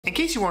In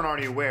case you weren't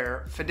already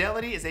aware,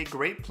 Fidelity is a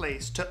great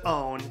place to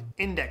own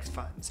index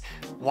funds.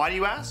 Why do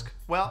you ask?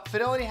 Well,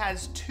 Fidelity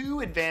has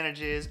two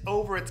advantages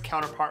over its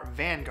counterpart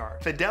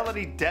Vanguard.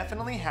 Fidelity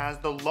definitely has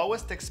the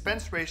lowest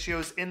expense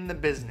ratios in the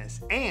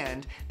business,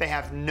 and they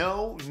have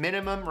no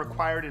minimum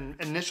required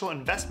initial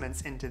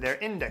investments into their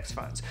index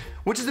funds,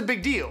 which is a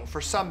big deal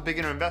for some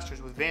beginner investors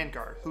with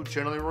Vanguard, who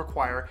generally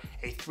require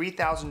a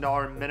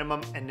 $3,000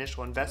 minimum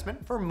initial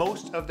investment for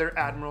most of their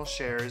Admiral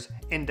shares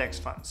index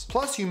funds.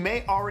 Plus, you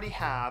may already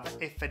have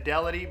a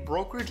Fidelity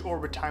brokerage or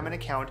retirement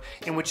account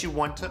in which you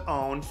want to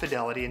own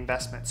Fidelity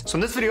investments. So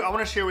in this video, I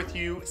want to share with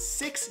you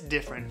 6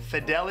 different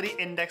Fidelity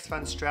Index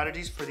Fund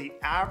strategies for the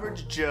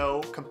average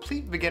Joe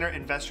complete beginner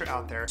investor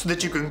out there so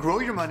that you can grow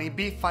your money,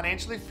 be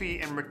financially free,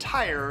 and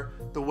retire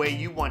the way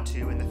you want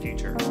to in the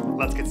future.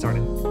 Let's get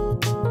started.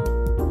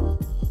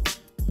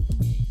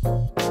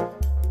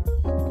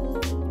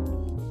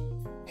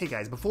 Hey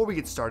guys, before we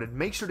get started,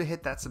 make sure to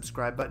hit that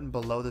subscribe button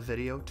below the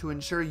video to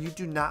ensure you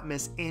do not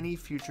miss any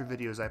future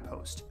videos I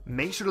post.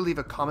 Make sure to leave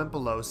a comment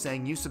below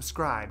saying you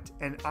subscribed,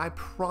 and I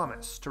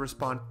promise to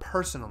respond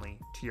personally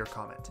to your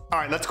comment. All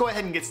right, let's go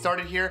ahead and get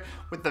started here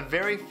with the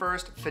very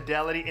first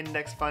Fidelity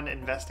Index Fund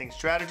investing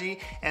strategy,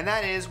 and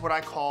that is what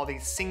I call the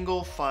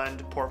single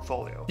fund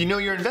portfolio. You know,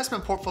 your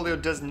investment portfolio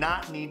does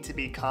not need to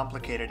be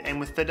complicated, and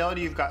with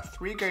Fidelity, you've got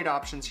 3 great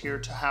options here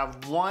to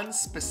have one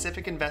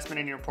specific investment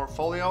in your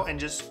portfolio and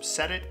just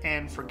set it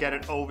and forget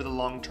it over the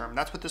long term.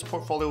 That's what this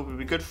portfolio would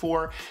be good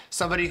for.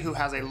 Somebody who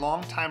has a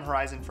long time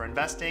horizon for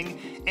investing,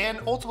 and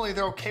ultimately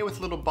they're okay with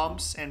little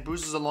bumps and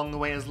bruises along the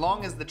way as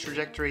long as the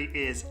trajectory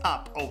is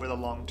up over the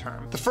long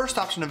term. The first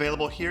option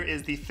available here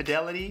is the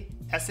Fidelity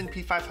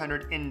S&P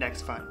 500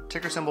 Index Fund,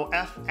 ticker symbol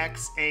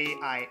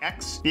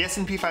FXAIX. The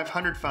S&P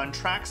 500 fund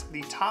tracks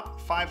the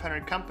top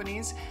 500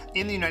 companies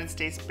in the United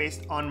States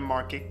based on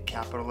market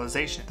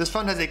capitalization. This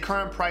fund has a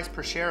current price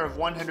per share of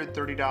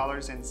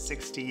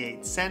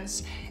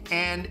 $130.68,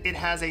 and it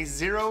has a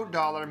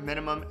 $0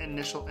 minimum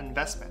initial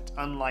investment,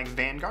 unlike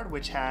Vanguard,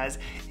 which has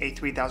a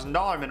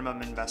 $3,000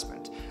 minimum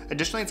investment.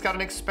 Additionally, it's got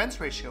an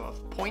expense ratio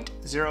of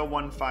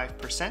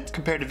 0.015%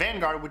 compared to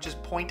Vanguard, which is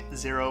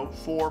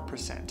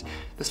 0.04%.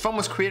 This fund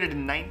was created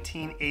in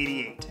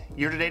 1988.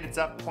 Year to date, it's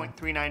up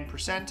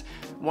 0.39%.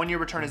 1-year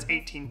return is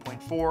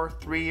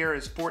 18.4%, 3-year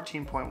is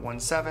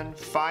 14.17%,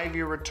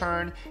 5-year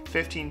return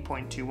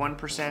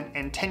 15.21%,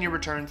 and 10-year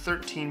return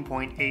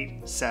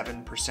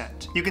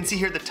 13.87%. You can see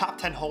here the top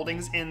 10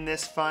 holdings in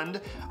this fund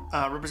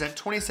represent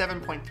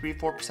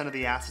 27.34% of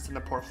the assets in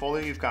the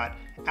portfolio. You've got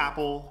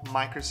Apple,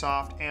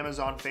 Microsoft,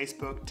 Amazon,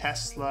 Facebook,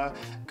 Tesla,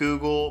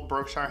 Google,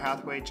 Berkshire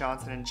Hathaway,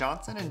 Johnson &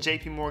 Johnson, and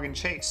JP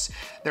Chase.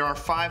 There are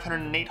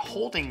 508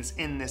 holdings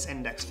in this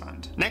index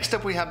fund. Next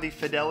up, we have the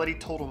Fidelity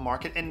Total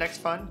Market Index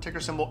Fund, ticker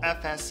symbol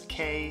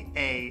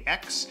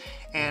FSKAX.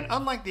 And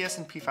unlike the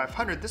S&P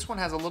 500, this one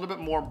has a little bit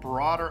more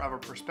broader of a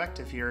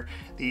perspective here.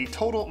 The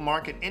Total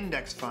Market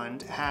Index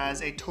Fund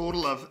has a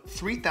total of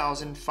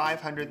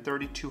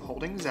 3,532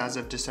 holdings as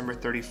of December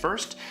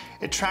 31st.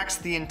 It tracks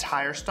the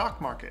entire stock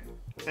market.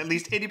 At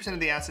least 80% of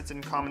the assets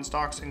in common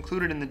stocks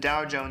included in the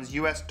Dow Jones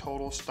US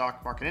Total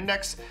Stock Market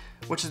Index,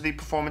 which is the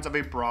performance of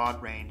a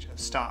broad range of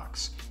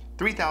stocks.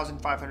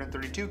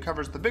 3,532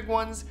 covers the big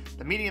ones,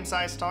 the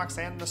medium-sized stocks,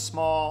 and the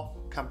small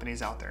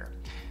companies out there.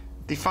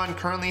 The fund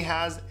currently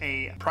has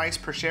a price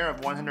per share of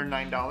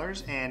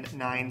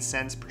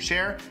 $109.09 per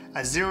share,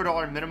 a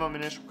 $0 minimum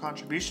initial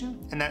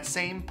contribution, and that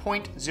same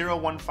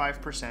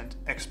 0.015%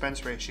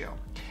 expense ratio.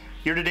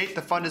 Year to date,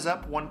 the fund is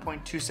up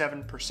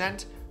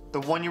 1.27%. The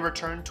 1-year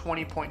return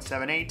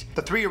 20.78%,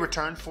 the 3-year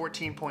return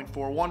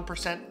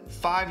 14.41%,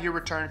 5-year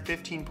return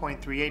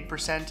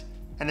 15.38%,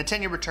 and the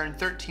 10-year return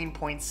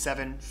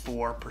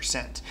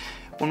 13.74%.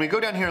 When we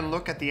go down here and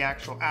look at the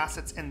actual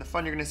assets in the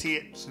fund, you're going to see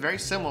it's very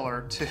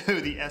similar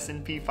to the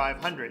S&P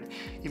 500.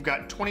 You've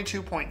got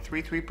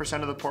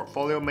 22.33% of the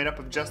portfolio made up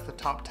of just the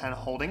top 10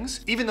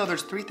 holdings. Even though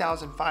there's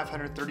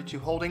 3,532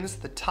 holdings,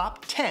 the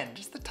top 10,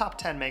 just the top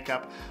 10 make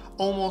up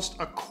almost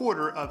a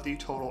quarter of the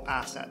total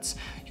assets.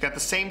 You got the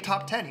same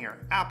top 10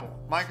 here: Apple,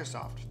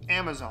 Microsoft,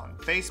 Amazon,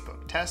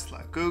 Facebook,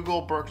 Tesla,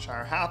 Google,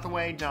 Berkshire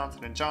Hathaway,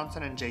 Johnson &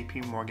 Johnson, and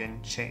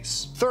JP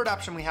Chase. Third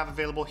option we have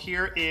available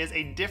here is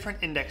a different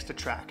index to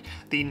track.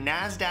 The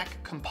NASDAQ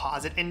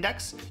Composite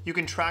Index you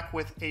can track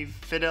with a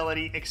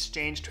Fidelity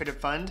Exchange Traded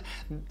Fund.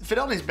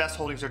 Fidelity's best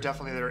holdings are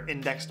definitely their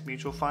indexed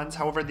mutual funds.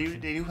 However, they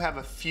do have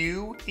a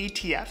few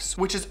ETFs,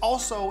 which is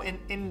also an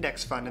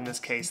index fund in this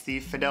case, the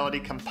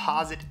Fidelity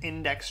Composite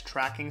Index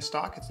Tracking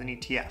Stock. It's an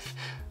ETF.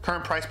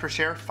 Current price per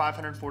share,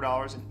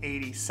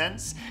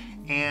 $504.80.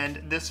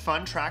 And this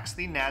fund tracks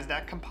the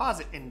NASDAQ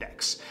Composite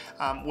Index,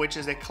 which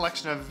is a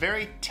collection of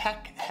very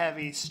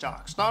tech-heavy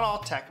stocks. Not all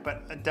tech,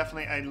 but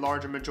definitely a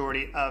larger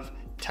majority of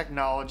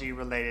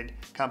technology-related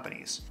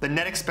companies. The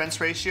net expense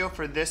ratio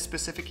for this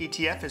specific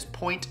ETF is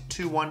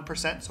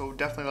 0.21%, so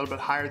definitely a little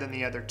bit higher than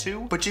the other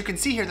two. But you can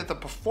see here that the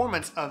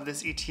performance of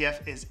this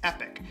ETF is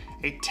epic.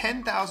 A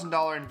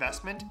 $10,000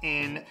 investment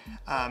in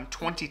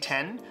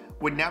 2010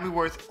 would now be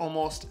worth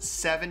almost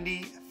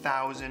 $70,000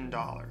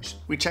 $1,000.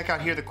 We check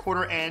out here the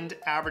quarter end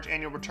average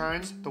annual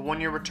returns. The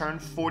 1 year return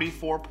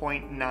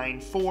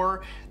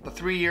 44.94, the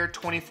 3 year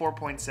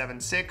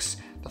 24.76,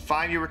 the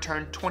 5 year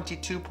return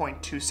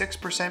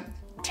 22.26%,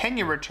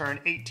 10-year return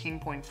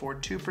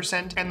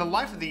 18.42%, and the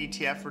life of the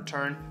ETF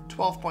return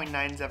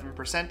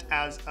 12.97%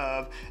 as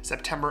of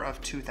September of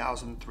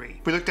 2003.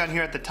 If we look down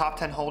here at the top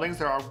 10 holdings,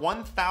 there are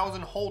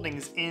 1,000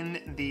 holdings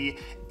in the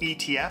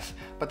ETF,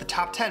 but the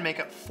top 10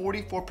 make up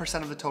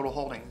 44% of the total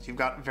holdings. You've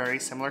got very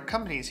similar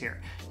companies here.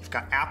 You've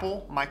got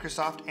Apple,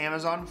 Microsoft,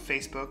 Amazon,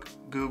 Facebook,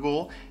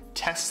 Google,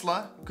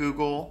 Tesla,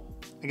 Google,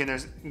 again,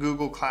 there's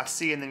Google Class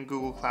C and then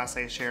Google Class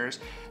A shares,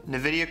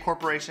 NVIDIA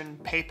Corporation,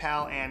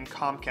 PayPal, and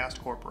Comcast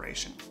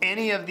Corporation.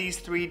 Any of these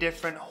three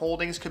different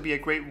holdings could be a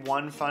great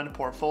one fund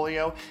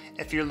portfolio.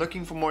 If you're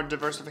looking for more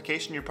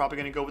diversification, you're probably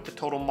going to go with the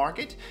total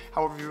market.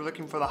 However, if you're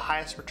looking for the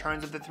highest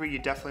returns of the three, you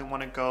definitely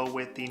want to go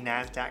with the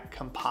NASDAQ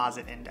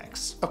Composite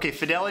Index. Okay,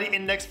 Fidelity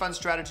Index Fund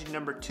Strategy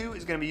number 2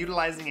 is going to be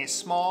utilizing a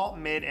small,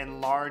 mid,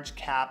 and large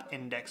cap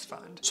index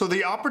fund. So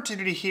the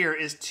opportunity here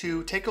is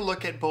to take a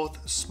look at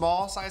both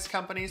small size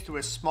companies through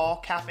a small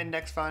cap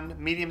index fund,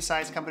 medium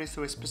sized companies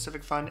through a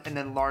specific fund, and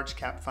then large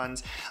cap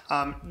funds.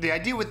 The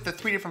idea with the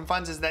three different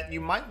funds is that you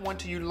might want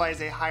to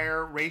utilize a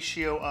higher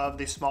ratio of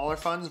the smaller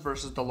funds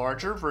versus the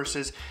larger,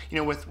 versus,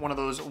 with one of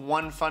those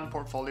one fund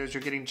portfolios,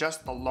 you're getting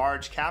just the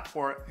large cap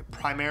or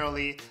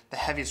primarily the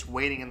heaviest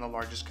weighting in the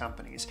largest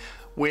companies.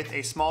 With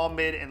a small,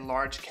 mid, and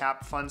large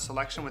cap fund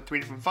selection with three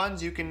different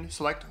funds, you can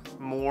select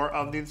more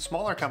of the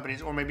smaller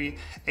companies, or maybe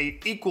a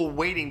equal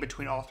weighting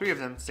between all three of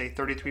them, say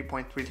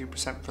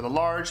 33.33% for the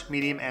large,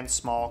 medium, and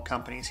small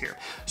companies here.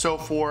 So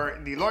for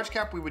the large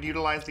cap, we would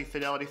utilize the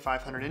Fidelity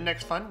 500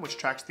 Index Fund, which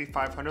tracks the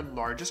 500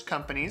 largest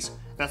companies.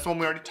 That's the one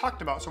we already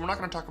talked about, so we're not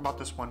going to talk about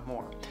this one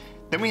more.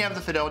 Then we have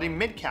the Fidelity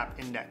Mid Cap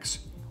Index,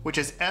 which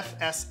is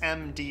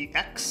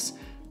FSMDX,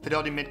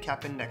 Fidelity Mid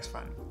Cap Index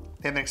Fund.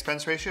 They have an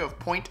expense ratio of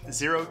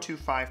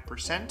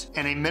 0.025%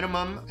 and a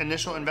minimum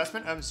initial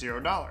investment of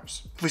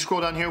 $0. If we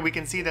scroll down here, we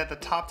can see that the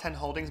top 10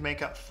 holdings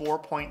make up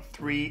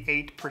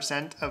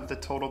 4.38% of the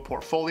total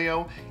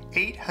portfolio,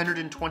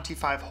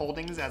 825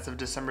 holdings as of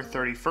December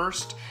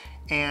 31st.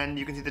 And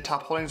you can see the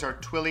top holdings are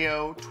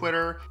Twilio,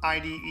 Twitter,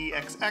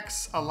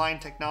 IDEXX, Align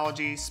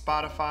Technology,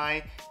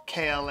 Spotify,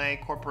 KLA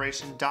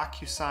Corporation,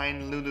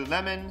 DocuSign,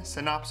 Lululemon,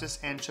 Synopsys,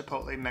 and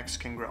Chipotle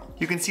Mexican Grill.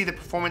 You can see the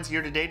performance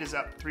year to date is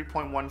up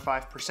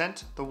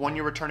 3.15%. The 1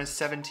 year return is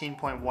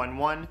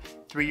 17.11,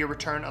 3 year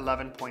return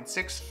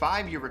 11.6,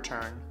 5 year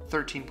return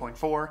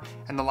 13.4,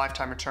 and the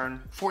lifetime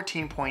return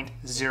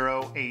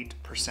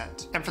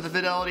 14.08%. And for the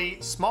Fidelity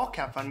Small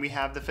Cap Fund, we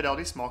have the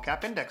Fidelity Small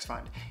Cap Index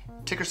Fund,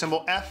 ticker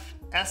symbol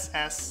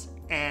FSSNX.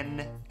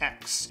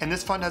 And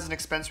this fund has an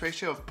expense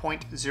ratio of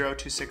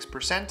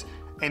 0.026%,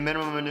 a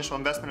minimum initial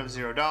investment of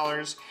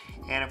 $0.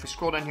 And if we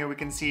scroll down here, we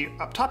can see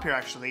up top here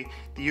actually,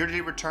 the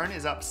year-to-date return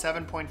is up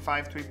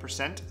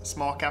 7.53%.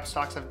 Small cap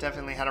stocks have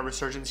definitely had a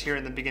resurgence here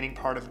in the beginning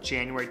part of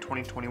January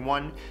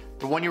 2021.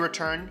 The 1 year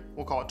return,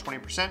 we'll call it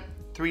 20%,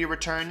 3 year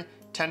return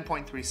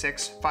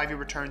 10.36, 5 year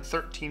return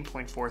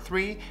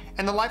 13.43,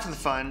 and the life of the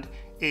fund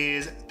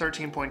is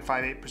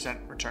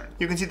 13.58% return.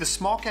 You can see the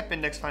small cap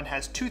index fund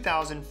has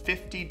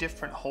 2,050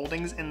 different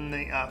holdings in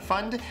the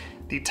fund.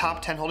 The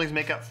top 10 holdings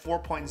make up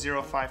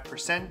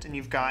 4.05%, and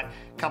you've got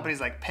companies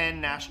like Penn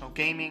National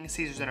Gaming,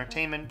 Caesars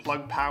Entertainment,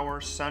 Plug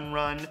Power,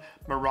 Sunrun,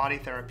 Mirati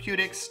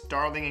Therapeutics,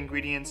 Darling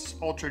Ingredients,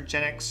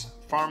 Ultragenics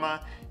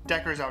Pharma,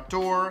 Deckers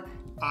Outdoor,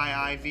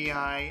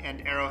 IIVI,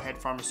 and Arrowhead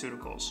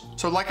Pharmaceuticals.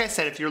 So like I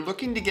said, if you're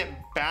looking to get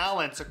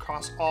balance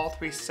across all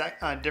three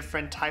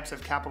different types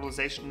of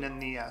capitalization in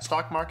the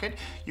stock market,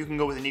 you can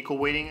go with an equal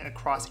weighting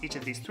across each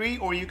of these three,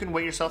 or you can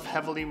weight yourself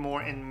heavily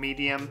more in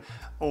medium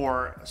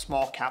or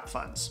small cap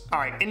funds. All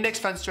right, index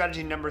fund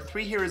strategy number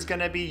 3 here is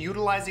gonna be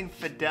utilizing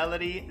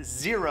Fidelity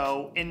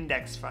Zero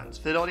Index Funds.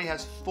 Fidelity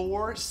has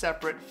 4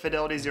 separate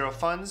Fidelity Zero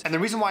funds, and the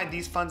reason why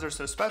these funds are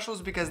so special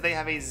is because they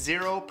have a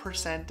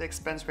 0%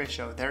 expense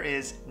ratio. There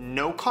is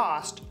no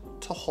cost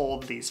to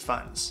hold these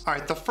funds. All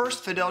right, the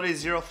first Fidelity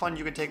Zero fund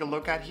you can take a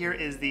look at here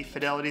is the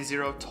Fidelity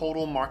Zero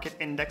Total Market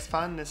Index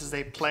Fund. This is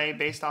a play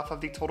based off of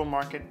the total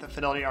market that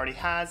Fidelity already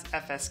has,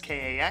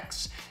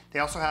 FSKAX. They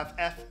also have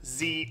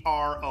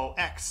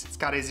FZROX. It's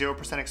got a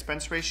 0%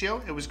 expense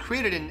ratio. It was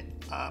created in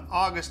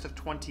August of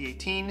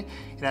 2018. It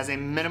has a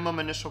minimum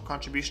initial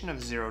contribution of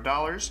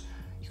 $0.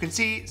 You can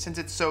see, since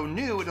it's so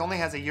new, it only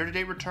has a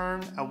year-to-date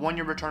return, a 1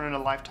 year return, and a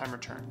lifetime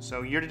return.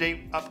 So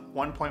year-to-date up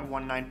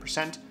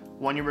 1.19%,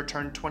 1 year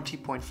return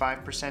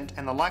 20.5%,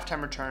 and the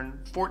lifetime return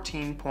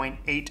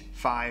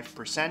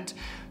 14.85%.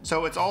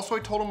 So it's also a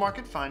total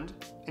market fund,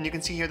 and you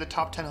can see here the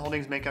top 10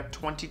 holdings make up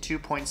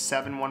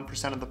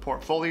 22.71% of the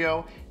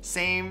portfolio.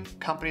 Same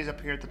companies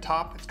up here at the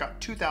top. It's got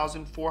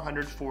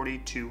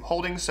 2,442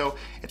 holdings, so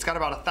it's got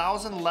about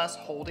 1,000 less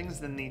holdings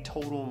than the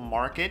total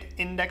market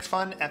index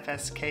fund,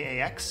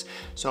 FSKAX.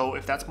 So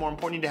if that's more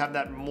important, you need to have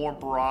that more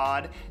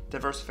broad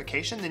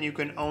diversification, then you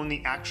can own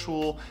the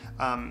actual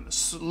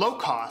low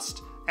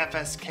cost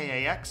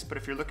FSKAX, but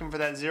if you're looking for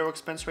that zero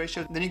expense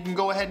ratio, then you can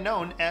go ahead and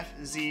own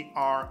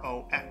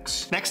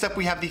FZROX. Next up,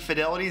 we have the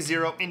Fidelity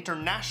Zero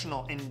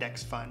International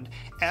Index Fund,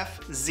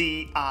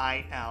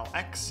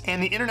 FZILX.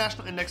 And the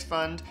International Index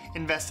Fund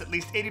invests at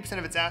least 80%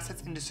 of its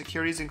assets into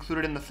securities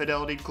included in the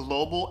Fidelity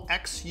Global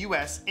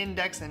ex-US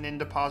Index and in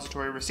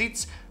depository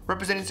receipts,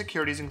 representing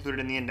securities included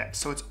in the index.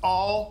 So it's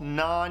all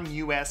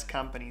non-US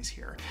companies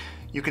here.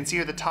 You can see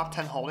here the top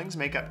 10 holdings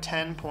make up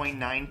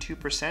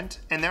 10.92%,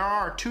 and there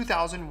are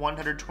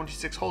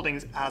 2,126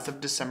 holdings as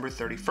of December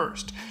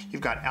 31st.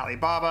 You've got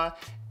Alibaba,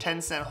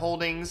 Tencent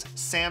Holdings,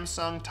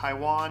 Samsung,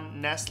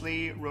 Taiwan,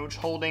 Nestle, Roche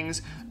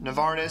Holdings,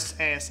 Novartis,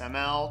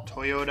 ASML,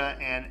 Toyota,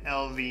 and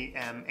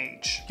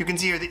LVMH. You can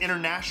see here the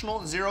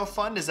International Zero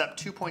Fund is up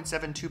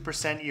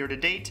 2.72% year to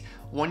date,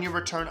 1-year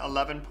return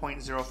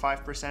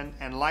 11.05%,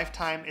 and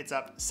lifetime it's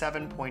up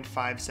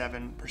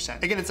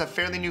 7.57%. Again, it's a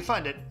fairly new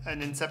fund at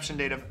an inception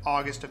date of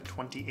August of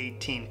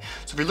 2018.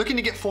 So if you're looking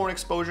to get foreign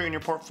exposure in your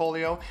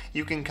portfolio,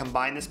 you can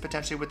combine this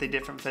potentially with a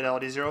different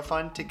Fidelity Zero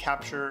Fund to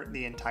capture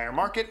the entire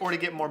market or to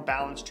get more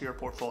balance to your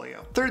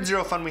portfolio. Third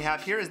zero fund we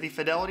have here is the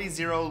Fidelity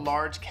Zero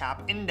Large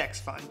Cap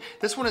Index Fund.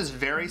 This one is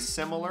very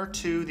similar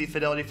to the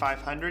Fidelity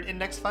 500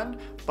 Index Fund,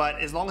 but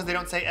as long as they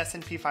don't say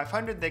S&P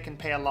 500, they can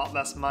pay a lot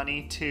less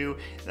money to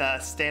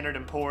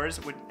Standard & Poor's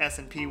with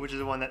S&P, which is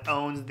the one that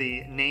owns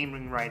the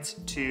naming rights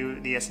to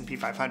the S&P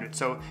 500.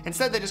 So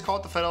instead, they just call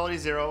it the Fidelity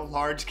Zero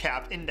Large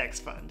Cap Index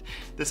Fund.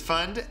 This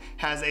fund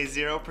has a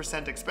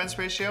 0% expense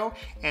ratio,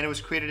 and it was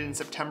created in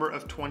September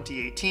of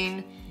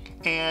 2018.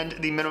 And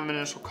the minimum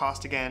initial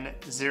cost, again,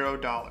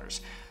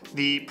 $0.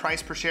 The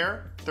price per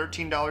share,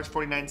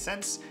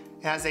 $13.49.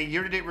 It has a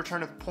year-to-date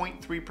return of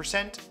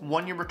 0.3%.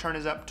 1-year return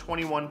is up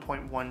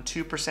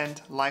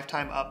 21.12%.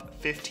 Lifetime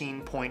up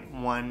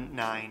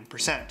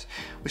 15.19%.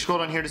 We scroll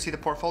down here to see the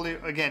portfolio.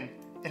 Again,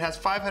 it has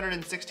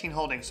 516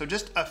 holdings, so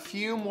just a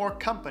few more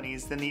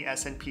companies than the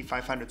S&P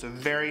 500. So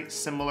very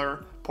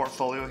similar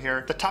portfolio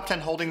here. The top 10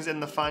 holdings in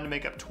the fund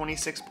make up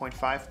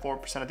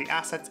 26.54% of the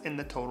assets in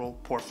the total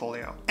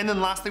portfolio. And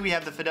then lastly, we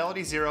have the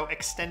Fidelity Zero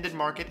Extended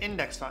Market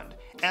Index Fund,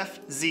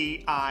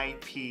 FZIPX.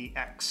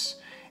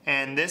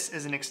 And this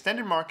is an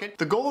extended market.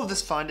 The goal of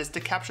this fund is to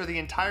capture the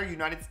entire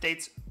United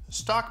States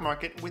stock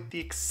market with the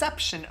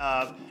exception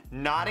of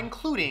not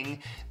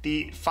including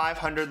the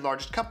 500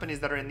 largest companies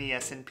that are in the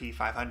S&P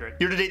 500.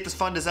 Year to date, this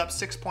fund is up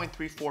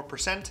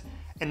 6.34%,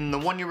 and the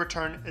 1-year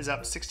return is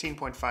up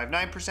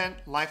 16.59%,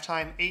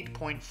 lifetime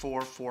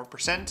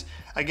 8.44%.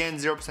 Again,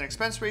 0%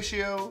 expense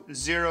ratio,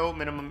 0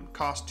 minimum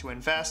cost to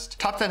invest.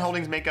 Top 10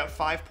 holdings make up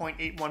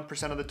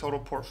 5.81% of the total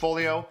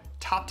portfolio.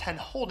 Top 10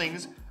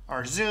 holdings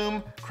are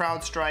Zoom,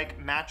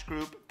 CrowdStrike, Match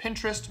Group,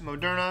 Pinterest,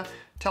 Moderna,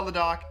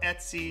 Teladoc,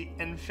 Etsy,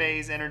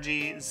 Enphase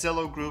Energy,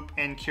 Zillow Group,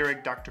 and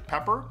Keurig Dr.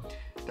 Pepper.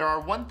 There are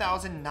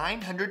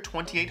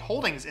 1,928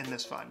 holdings in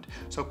this fund,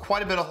 so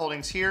quite a bit of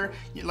holdings here.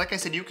 Like I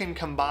said, you can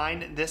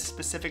combine this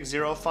specific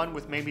zero fund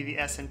with maybe the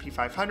S&P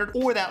 500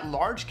 or that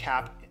large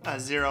cap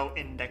zero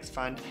index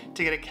fund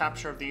to get a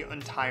capture of the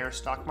entire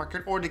stock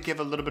market, or to give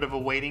a little bit of a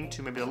weighting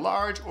to maybe the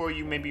large, or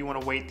you maybe want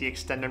to weight the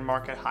extended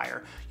market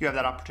higher. You have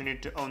that opportunity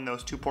to own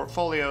those two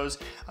portfolios,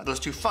 those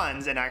two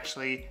funds, and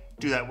actually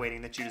do that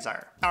weighting that you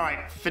desire. All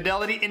right,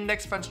 Fidelity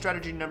Index Fund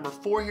Strategy number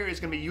 4 here is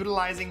going to be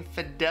utilizing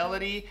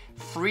Fidelity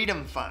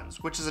Freedom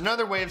Funds, which is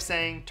another way of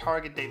saying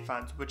target date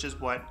funds, which is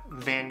what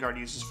Vanguard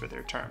uses for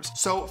their terms.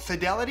 So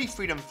Fidelity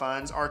Freedom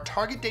Funds are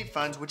target date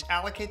funds which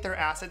allocate their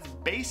assets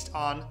based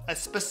on a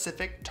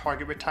specific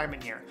target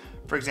retirement year.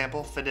 For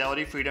example,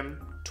 Fidelity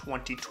Freedom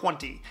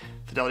 2020,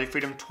 Fidelity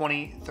Freedom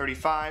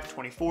 2035,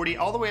 2040,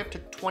 all the way up to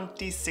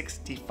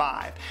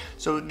 2065.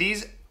 So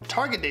these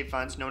target date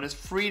funds, known as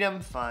freedom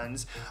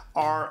funds,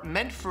 are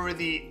meant for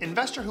the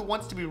investor who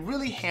wants to be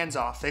really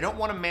hands-off. They don't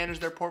want to manage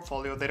their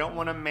portfolio. They don't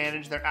want to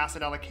manage their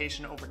asset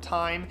allocation over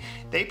time.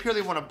 They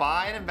purely want to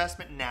buy an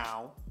investment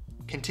now,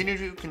 continue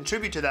to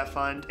contribute to that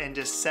fund, and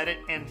just set it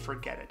and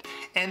forget it.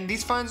 And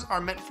these funds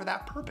are meant for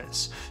that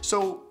purpose.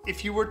 So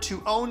if you were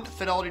to own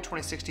Fidelity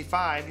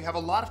 2065, you have a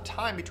lot of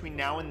time between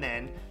now and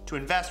then to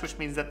invest, which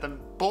means that the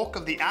bulk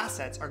of the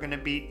assets are going to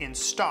be in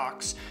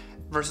stocks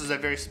versus a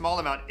very small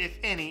amount, if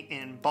any,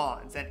 in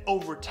bonds. And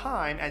over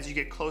time, as you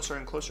get closer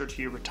and closer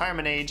to your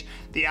retirement age,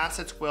 the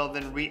assets will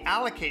then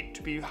reallocate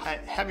to be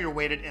heavier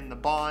weighted in the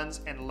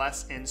bonds and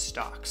less in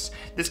stocks.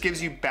 This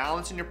gives you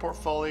balance in your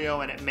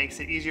portfolio, and it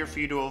makes it easier for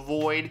you to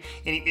avoid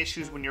any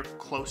issues when you're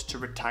close to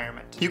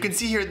retirement. You can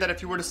see here that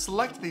if you were to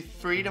select the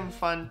Freedom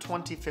Fund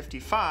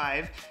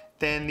 2055,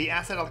 then the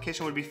asset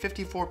allocation would be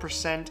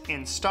 54%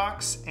 in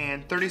stocks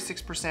and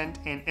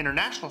 36% in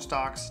international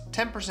stocks,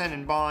 10%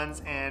 in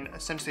bonds, and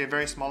essentially a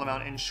very small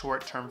amount in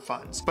short-term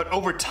funds. But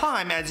over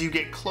time, as you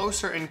get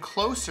closer and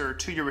closer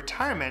to your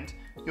retirement,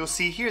 you'll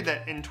see here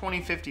that in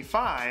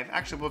 2055,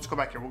 actually, let's go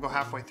back here, we'll go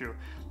halfway through.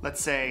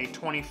 Let's say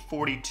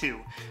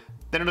 2042.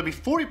 Then it'll be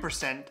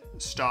 40%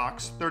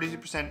 stocks,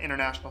 30%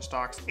 international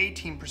stocks,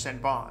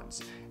 18%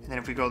 bonds. And then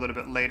if we go a little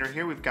bit later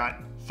here, we've got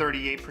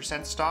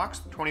 38%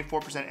 stocks,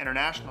 24%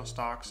 international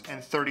stocks,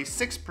 and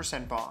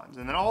 36% bonds.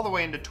 And then all the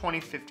way into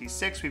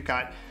 2056, we've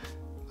got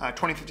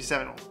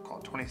 2057, we'll call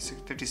it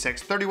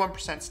 2056,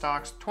 31%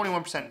 stocks,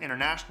 21%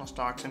 international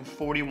stocks, and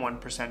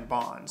 41%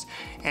 bonds.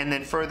 And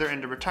then further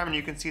into retirement,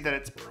 you can see that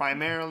it's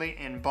primarily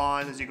in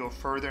bonds as you go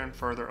further and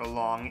further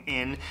along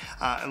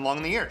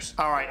the years.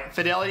 All right,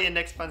 Fidelity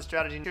Index Fund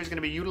Strategy here is going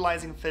to be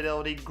utilizing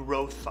Fidelity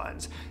Growth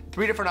Funds.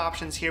 3 different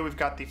options here. We've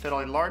got the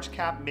Fidelity Large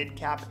Cap, Mid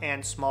Cap,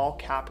 and Small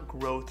Cap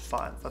Growth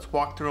Funds. Let's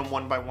walk through them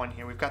one by one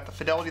here. We've got the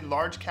Fidelity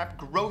Large Cap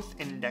Growth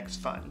Index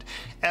Fund,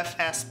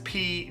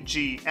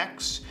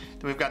 FSPGX.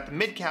 Then we've got the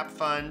Mid Cap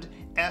Fund,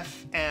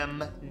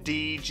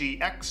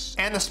 FMDGX,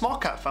 and the Small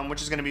Cap Fund,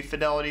 which is going to be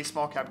Fidelity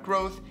Small Cap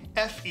Growth,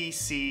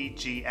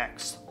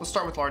 FECGX. Let's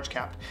start with large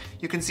cap.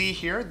 You can see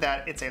here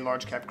that it's a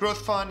large cap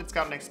growth fund. It's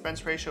got an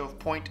expense ratio of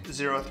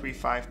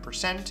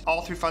 0.035%.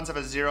 All 3 funds have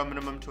a 0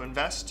 minimum to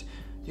invest.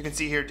 You can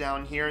see here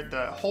down here,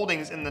 the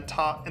holdings in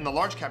the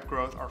large cap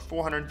growth are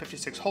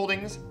 456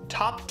 holdings.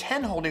 Top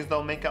 10 holdings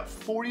though make up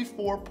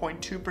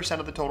 44.2%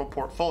 of the total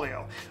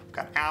portfolio. We've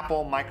got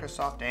Apple,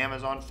 Microsoft,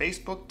 Amazon,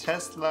 Facebook,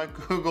 Tesla,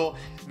 Google,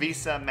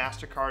 Visa,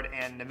 MasterCard,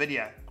 and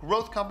Nvidia.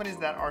 Growth companies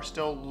that are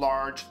still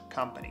large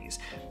companies.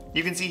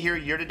 You can see here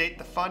year to date,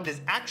 the fund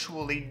is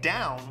actually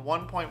down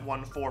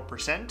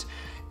 1.14%.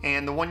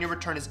 And the 1-year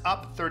return is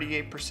up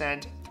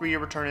 38%, 3-year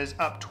return is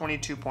up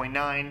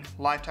 22.9%,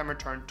 lifetime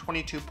return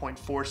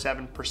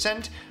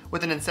 22.47%,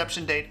 with an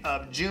inception date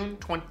of June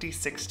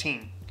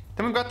 2016.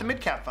 Then we've got the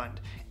Mid-Cap Fund,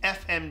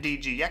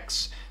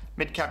 FMDGX.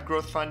 Mid-Cap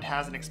Growth Fund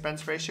has an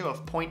expense ratio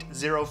of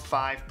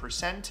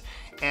 0.05%,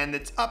 and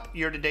it's up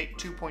year-to-date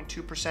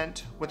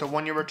 2.2%, with a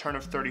 1-year return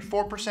of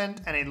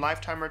 34% and a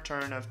lifetime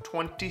return of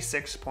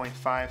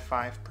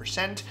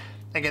 26.55%.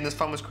 Again, this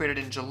fund was created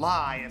in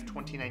July of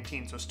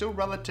 2019, so still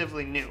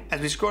relatively new.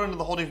 As we scroll into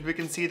the holdings, we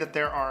can see that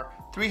there are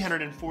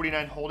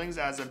 349 holdings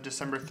as of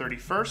December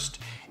 31st,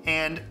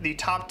 and the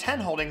top 10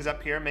 holdings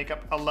up here make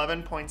up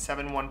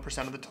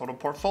 11.71% of the total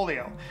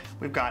portfolio.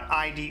 We've got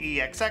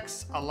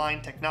IDEXX,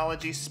 Align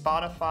Technology,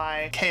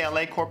 Spotify,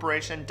 KLA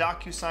Corporation,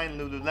 DocuSign,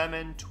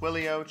 Lululemon,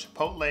 Twilio,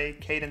 Chipotle,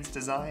 Cadence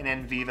Design,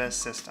 and Viva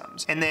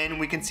Systems. And then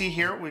we can see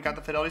here, we've got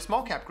the Fidelity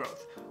Small Cap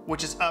Growth,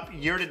 which is up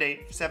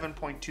year-to-date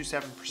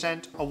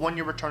 7.27%, a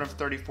 1-year return of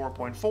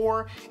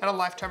 34.4%, and a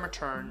lifetime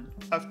return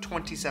of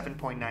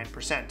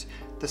 27.9%.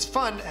 This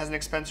fund has an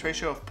expense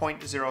ratio of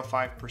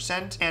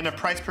 0.05% and a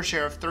price per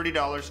share of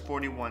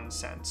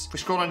 $30.41. If we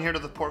scroll down here to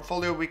the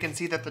portfolio, we can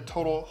see that the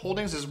total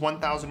holdings is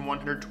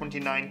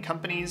 1,129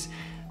 companies.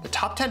 The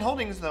top 10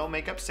 holdings, though,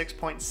 make up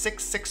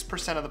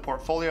 6.66% of the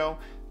portfolio.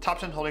 Top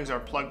 10 holdings are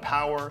Plug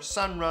Power,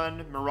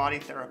 Sunrun, Mirati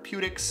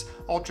Therapeutics,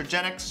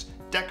 Ultragenyx,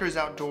 Deckers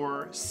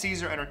Outdoor,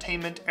 Caesar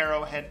Entertainment,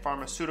 Arrowhead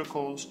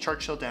Pharmaceuticals,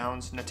 Churchill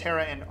Downs,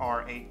 Natera, and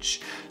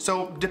RH.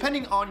 So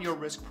depending on your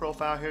risk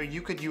profile here,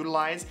 you could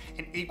utilize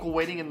an equal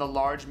weighting in the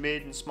large,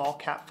 mid, and small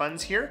cap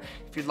funds here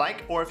if you'd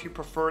like, or if you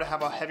prefer to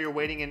have a heavier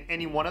weighting in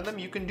any one of them,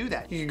 you can do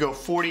that. You can go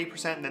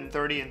 40% and then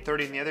 30 and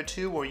 30 in the other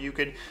two, or you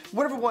could,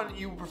 whatever one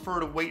you prefer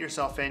to weight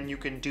yourself in, you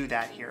can do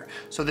that here.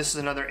 So this is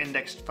another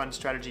indexed fund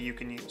strategy you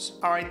can use.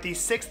 All right, the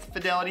 6th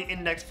Fidelity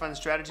Index Fund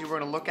strategy we're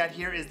gonna look at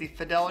here is the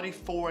Fidelity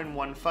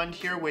 4-in-1 Fund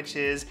here, which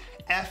is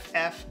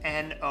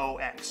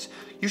FFNOX.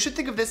 You should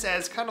think of this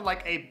as kind of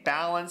like a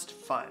balanced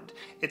fund.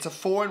 It's a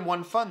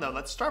 4-in-1 fund though.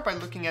 Let's start by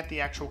looking at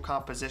the actual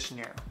composition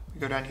here. We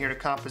go down here to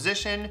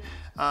composition,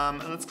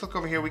 and let's click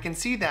over here. We can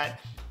see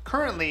that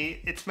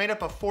currently it's made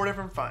up of 4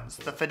 different funds.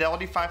 The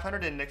Fidelity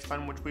 500 Index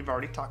Fund, which we've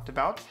already talked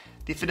about.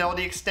 The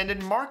Fidelity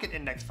Extended Market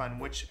Index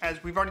Fund, which,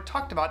 as we've already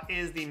talked about,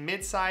 is the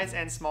mid-size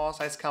and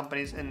small-size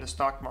companies in the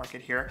stock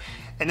market here.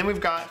 And then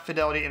we've got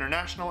Fidelity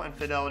International and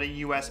Fidelity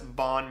US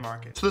Bond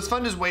Market. So this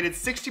fund is weighted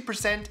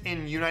 60%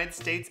 in United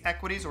States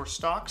equities or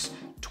stocks,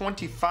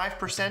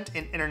 25%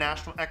 in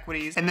international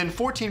equities, and then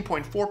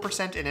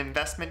 14.4% in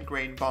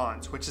investment-grade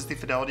bonds, which is the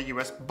Fidelity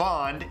US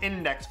Bond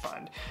Index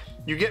Fund.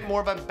 You get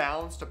more of a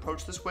balanced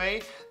approach this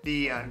way.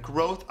 The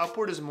growth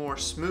upward is more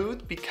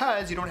smooth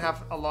because you don't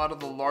have a lot of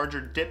the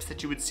larger dips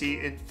that you would see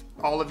if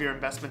all of your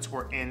investments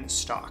were in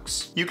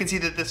stocks. You can see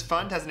that this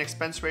fund has an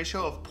expense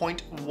ratio of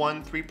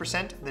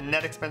 0.13%, the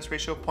net expense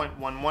ratio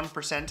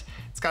 0.11%.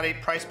 It's got a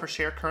price per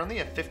share currently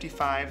at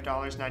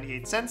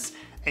 $55.98,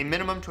 a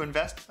minimum to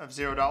invest of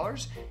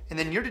 $0, and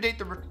then year to date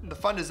the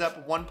fund is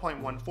up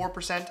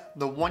 1.14%,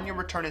 the 1-year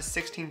return is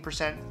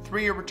 16%,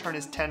 3-year return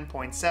is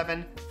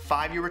 10.7%,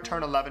 5-year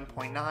return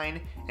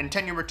 11.9%, and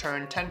 10-year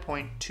return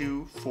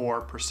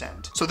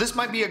 10.24%. So this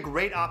might be a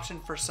great option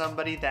for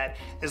somebody that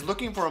is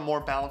looking for a more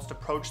balanced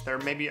approach. They're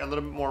maybe a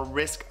little bit more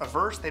risk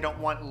averse. They don't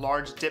want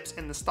large dips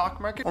in the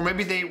stock market, or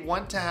maybe they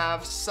want to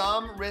have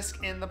some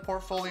risk in the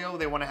portfolio.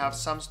 They want to have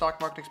some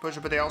stock market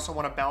exposure, but they also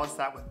want to balance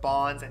that with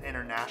bonds and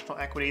international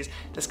equities.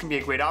 this can be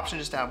a great option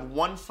just to have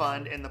one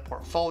fund in the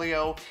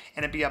portfolio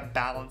and it be a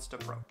balanced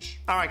approach.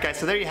 All right, guys,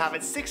 so there you have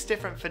it. 6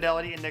 different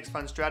Fidelity Index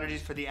Fund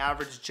strategies for the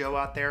average Joe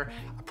out there.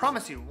 I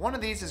promise you, one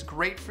of these is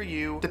great for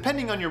you,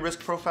 depending on your risk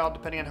profile,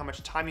 depending on how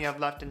much time you have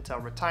left until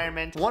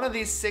retirement. One of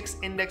these 6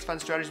 index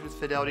fund strategies with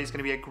Fidelity is going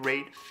to be a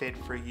great fit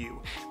for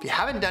you. If you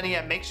haven't done it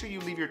yet, make sure you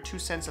leave your 2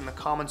 cents in the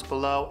comments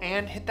below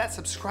and hit that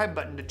subscribe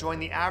button to join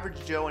the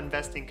Average Joe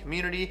investing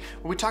community,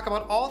 where we talk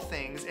about all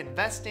things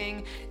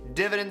investing,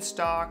 dividend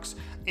stocks,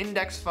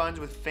 index funds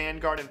with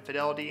Vanguard and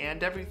Fidelity,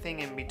 and everything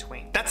in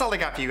between. That's all I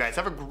got for you guys.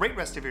 Have a great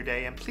rest of your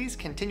day, and please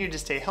continue to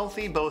stay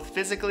healthy both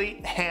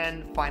physically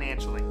and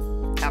financially.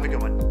 Have a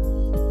good one.